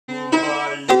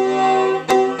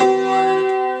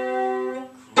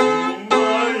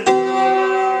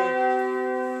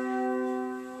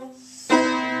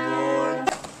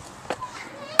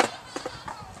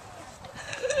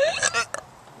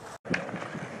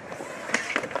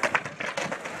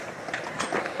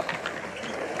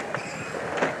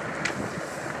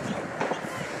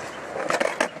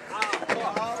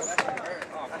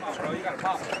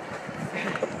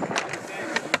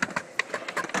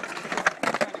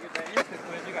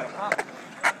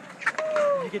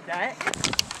Look at that.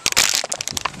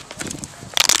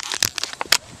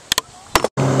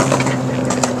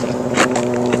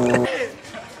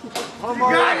 You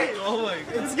got it! Oh my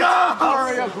God. Let's go!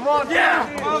 Mario, come on!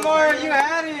 Yeah! Come on, Mario, you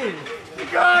had it! You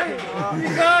got it!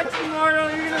 You got it, Mario,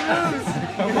 you're gonna lose!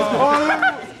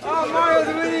 Oh, Mario's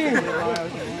winning!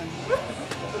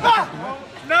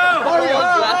 No! Mario!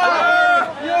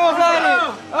 You almost had it!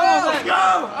 Let's go!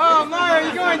 Oh, Mario,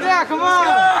 you're going down, come on!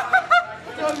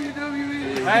 WWE!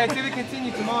 Alright, until we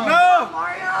continue tomorrow. No!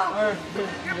 Mario!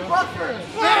 Get buffer!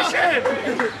 Finish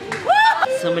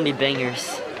it! So many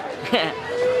bangers.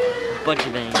 Bunch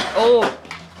of bangers. Oh!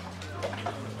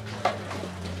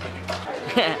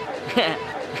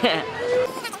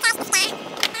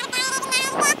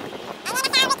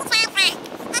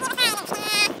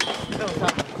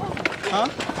 Huh?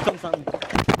 Something.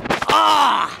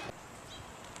 Ah!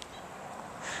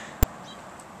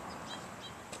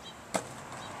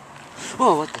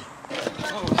 Whoa, what the?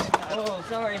 Oh,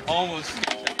 sorry. Almost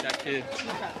like that kid.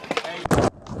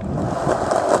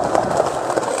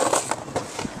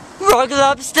 Rock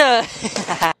lobster!